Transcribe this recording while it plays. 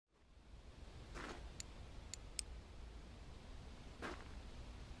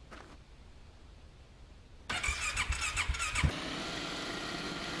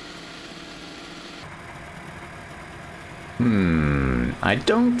I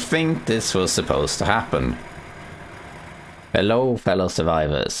don't think this was supposed to happen. Hello, fellow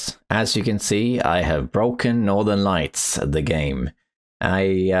survivors. As you can see, I have broken Northern Lights, the game.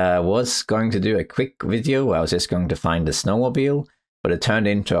 I was going to do a quick video where I was just going to find the snowmobile, but it turned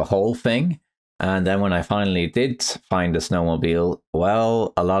into a whole thing. And then when I finally did find the snowmobile,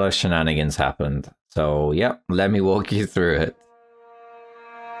 well, a lot of shenanigans happened. So, yeah, let me walk you through it.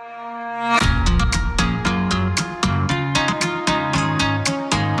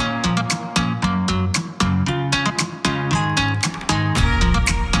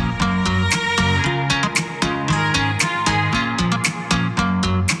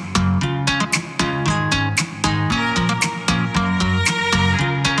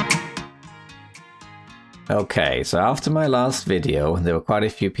 Okay, so after my last video, there were quite a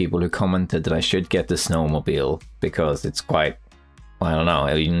few people who commented that I should get the snowmobile because it's quite, I don't know,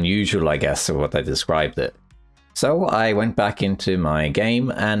 unusual, I guess, of what I described it. So I went back into my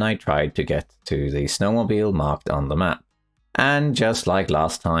game and I tried to get to the snowmobile marked on the map. And just like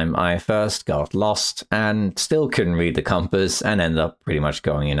last time, I first got lost and still couldn't read the compass and ended up pretty much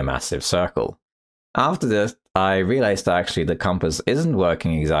going in a massive circle. After this, I realized that actually the compass isn't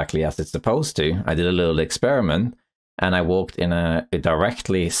working exactly as it's supposed to. I did a little experiment and I walked in a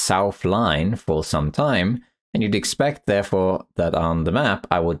directly south line for some time, and you'd expect therefore that on the map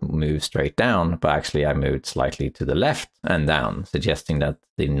I would move straight down, but actually I moved slightly to the left and down, suggesting that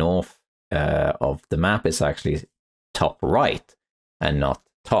the north of the map is actually top right and not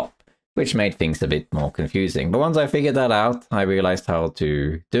top, which made things a bit more confusing. But once I figured that out, I realized how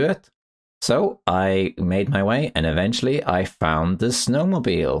to do it. So I made my way and eventually I found the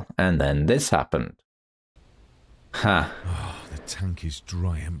snowmobile, and then this happened. Ha. Oh, the tank is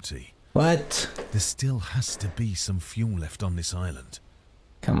dry empty. What? There still has to be some fuel left on this island.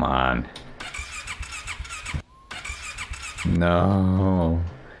 Come on. No.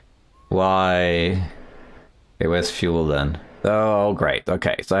 Why? It was fuel then. Oh, great.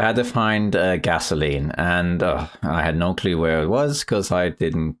 Okay, so I had to find gasoline, and I had no clue where it was because I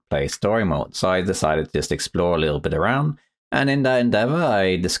didn't play story mode. So I decided to just explore a little bit around, and in that endeavor,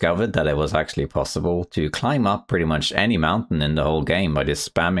 I discovered that it was actually possible to climb up pretty much any mountain in the whole game by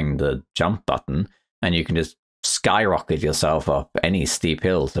just spamming the jump button, and you can just skyrocket yourself up any steep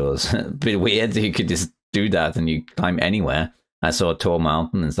hill. So it was a bit weird. You could just do that and you climb anywhere. I saw a tall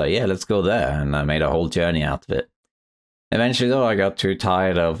mountain and said, yeah, let's go there, and I made a whole journey out of it. Eventually, though, I got too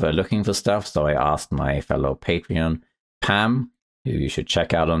tired of looking for stuff, so I asked my fellow Patreon, Pam, who you should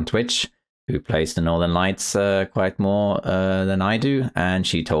check out on Twitch, who plays the Northern Lights quite more than I do, and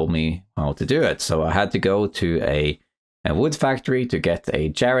she told me how to do it. So I had to go to a wood factory to get a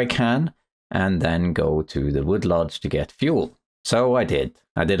jerry can, and then go to the wood lodge to get fuel. So I did.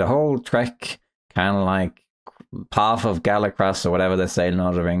 I did a whole trek, kind of like path of Galacross or whatever they say in Lord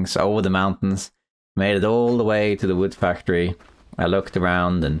of the Rings, over the mountains. Made it all the way to the wood factory. I looked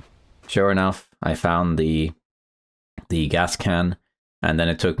around and sure enough, I found the gas can. And then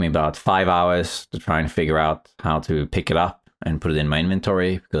it took me about 5 hours to try and figure out how to pick it up and put it in my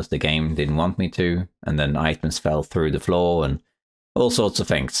inventory because the game didn't want me to. And then items fell through the floor and all sorts of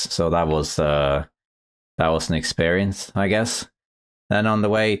things. So that was an experience, I guess. Then on the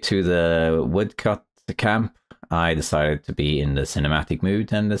way to the woodcut camp, I decided to be in the cinematic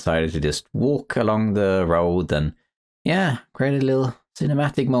mood and decided to just walk along the road and, yeah, create a little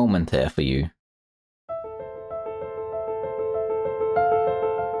cinematic moment here for you.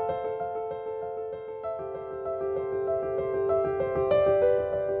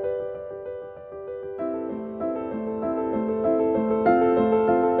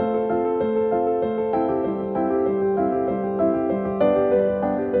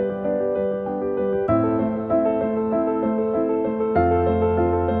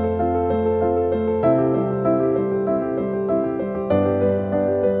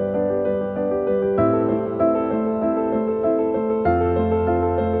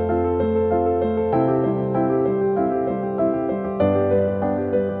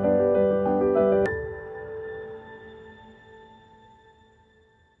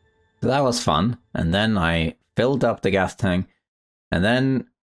 That was fun, and then I filled up the gas tank, and then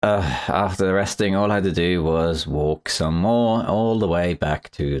after resting, all I had to do was walk some more all the way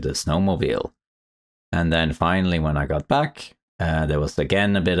back to the snowmobile. And then finally when I got back, there was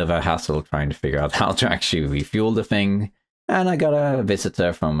again a bit of a hassle trying to figure out how to actually refuel the thing, and I got a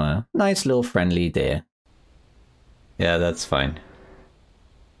visitor from a nice little friendly deer. Yeah, that's fine.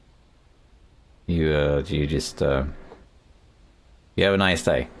 You have a nice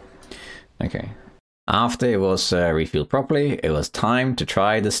day. Okay. After it was refueled properly, it was time to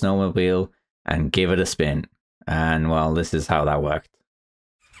try the snowmobile and give it a spin. And well, this is how that worked.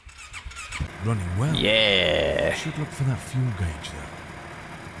 Running well. Yeah! Should look for that fuel gauge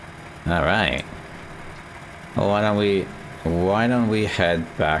there. Alright. Well, why don't we head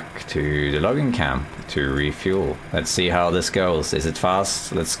back to the logging camp to refuel? Let's see how this goes. Is it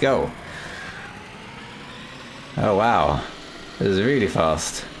fast? Let's go. Oh wow. This is really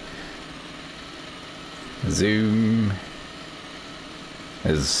fast. Zoom.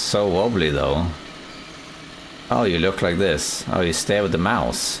 It's so wobbly though. Oh, you look like this. Oh, you stay with the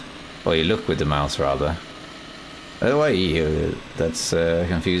mouse. Or you look with the mouse rather. By the way, that's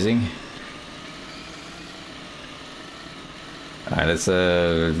confusing. Alright,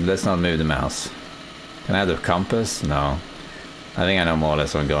 let's not move the mouse. Can I have the compass? No. I think I know more or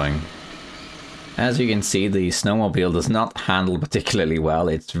less where I'm going. As you can see, the snowmobile does not handle particularly well.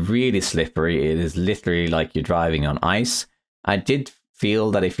 It's really slippery. It is literally like you're driving on ice. I did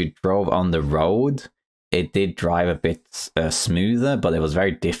feel that if you drove on the road, it did drive a bit smoother, but it was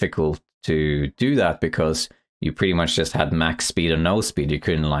very difficult to do that because you pretty much just had max speed or no speed. You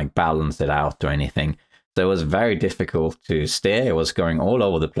couldn't like balance it out or anything. So it was very difficult to steer. It was going all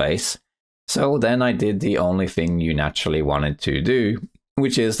over the place. So then I did the only thing you naturally wanted to do,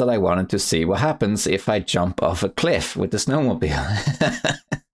 which is that I wanted to see what happens if I jump off a cliff with the snowmobile.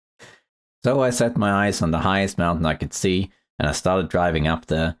 So I set my eyes on the highest mountain I could see, and I started driving up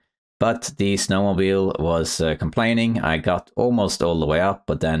there. But the snowmobile was complaining. I got almost all the way up,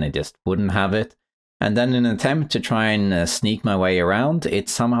 but then it just wouldn't have it. And then in an attempt to try and sneak my way around, it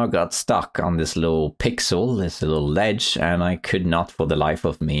somehow got stuck on this little pixel, this little ledge, and I could not for the life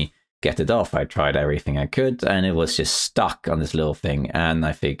of me get it off. I tried everything I could, and it was just stuck on this little thing, and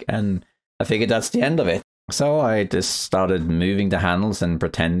I figured that's the end of it. So I just started moving the handles and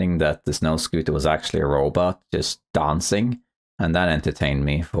pretending that the snow scooter was actually a robot, just dancing, and that entertained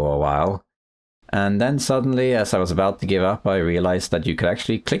me for a while. And then suddenly, as I was about to give up, I realized that you could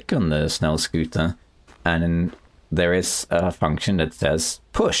actually click on the snow scooter, and there is a function that says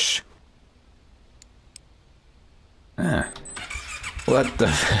push. What the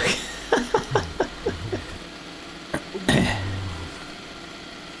fuck?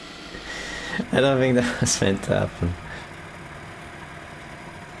 I don't think that was meant to happen.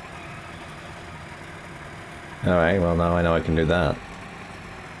 Alright, well now I know I can do that.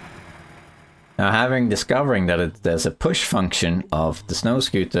 Now discovering that there's a push function of the snow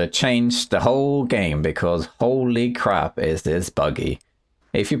scooter changed the whole game, because holy crap is this buggy.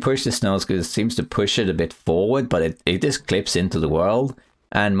 If you push the snow scooter, it seems to push it a bit forward, but it just clips into the world.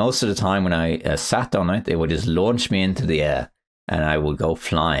 And most of the time when I sat on it, it would just launch me into the air and I would go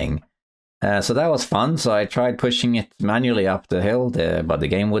flying. So that was fun. So I tried pushing it manually up the hill, but the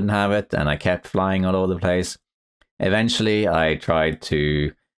game wouldn't have it, and I kept flying all over the place. Eventually, I tried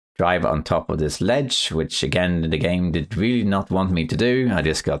to drive on top of this ledge, which again, the game did really not want me to do. I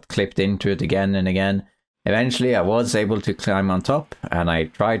just got clipped into it again and again. Eventually, I was able to climb on top, and I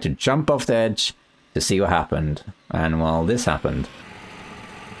tried to jump off the edge to see what happened. And well, this happened.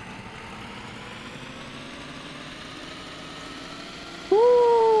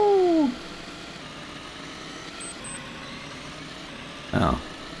 Woo! Oh.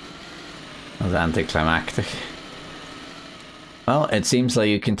 That was anticlimactic. Well, it seems like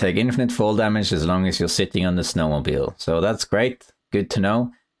you can take infinite fall damage as long as you're sitting on the snowmobile. So that's great. Good to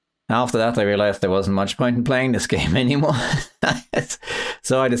know. After that, I realized there wasn't much point in playing this game anymore.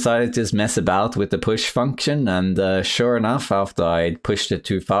 So I decided to just mess about with the push function. And sure enough, after I pushed it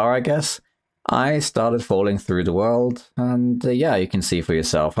too far, I guess, I started falling through the world. And yeah, you can see for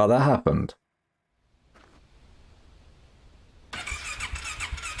yourself how that happened.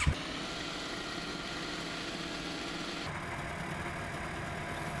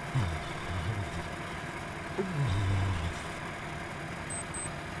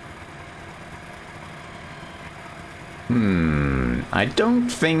 I don't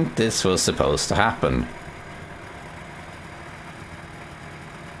think this was supposed to happen.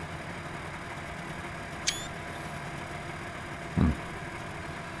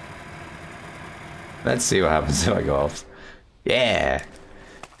 Let's see what happens if I go off. Yeah!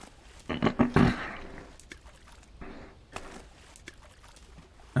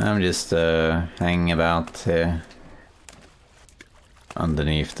 I'm just hanging about here.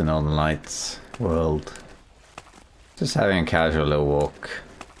 Underneath the Northern Lights world. Just having a casual little walk.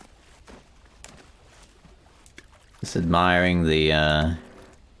 Just admiring the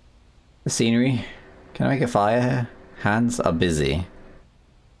scenery. Can I make a fire here? Hands are busy.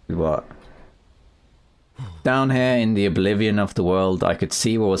 With what? Down here in the oblivion of the world, I could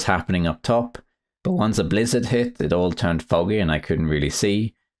see what was happening up top. But once a blizzard hit, it all turned foggy and I couldn't really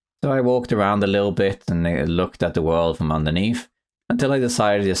see. So I walked around a little bit and looked at the world from underneath until I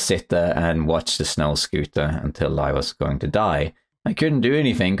decided to sit there and watch the snow scooter until I was going to die. I couldn't do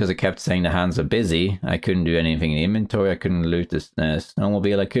anything because it kept saying the hands are busy. I couldn't do anything in the inventory. I couldn't loot the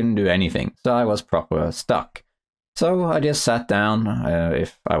snowmobile. I couldn't do anything. So I was proper stuck. So I just sat down.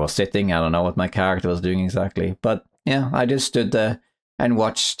 If I was sitting, I don't know what my character was doing exactly. But yeah, I just stood there and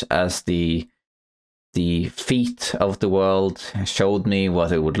watched as the feet of the world showed me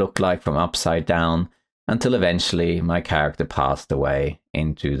what it would look like from upside down until eventually my character passed away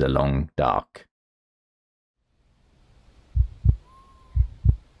into the long dark.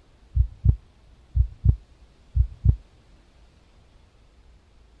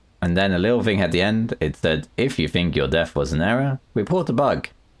 And then a little thing at the end, it said, if you think your death was an error, report a bug.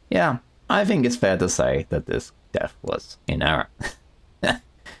 Yeah, I think it's fair to say that this death was in error.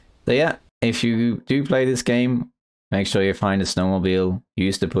 So yeah, if you do play this game, make sure you find a snowmobile,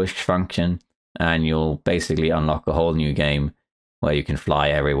 use the push function, and you'll basically unlock a whole new game where you can fly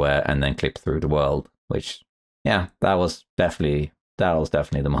everywhere and then clip through the world, which, yeah, that was definitely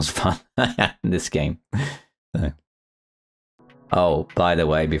the most fun I had in this game. So. Oh, by the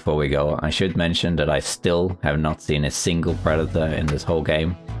way, before we go, I should mention that I still have not seen a single predator in this whole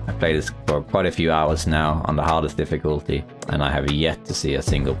game. I played this for quite a few hours now on the hardest difficulty, and I have yet to see a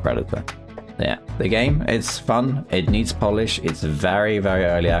single predator. Yeah, the game, it's fun, it needs polish, it's very, very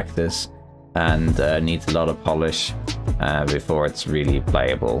early access, and needs a lot of polish before it's really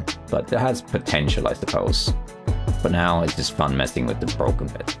playable, but it has potential, I suppose. For now, it's just fun messing with the broken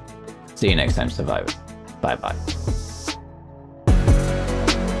bit. See you next time, survivors. Bye bye.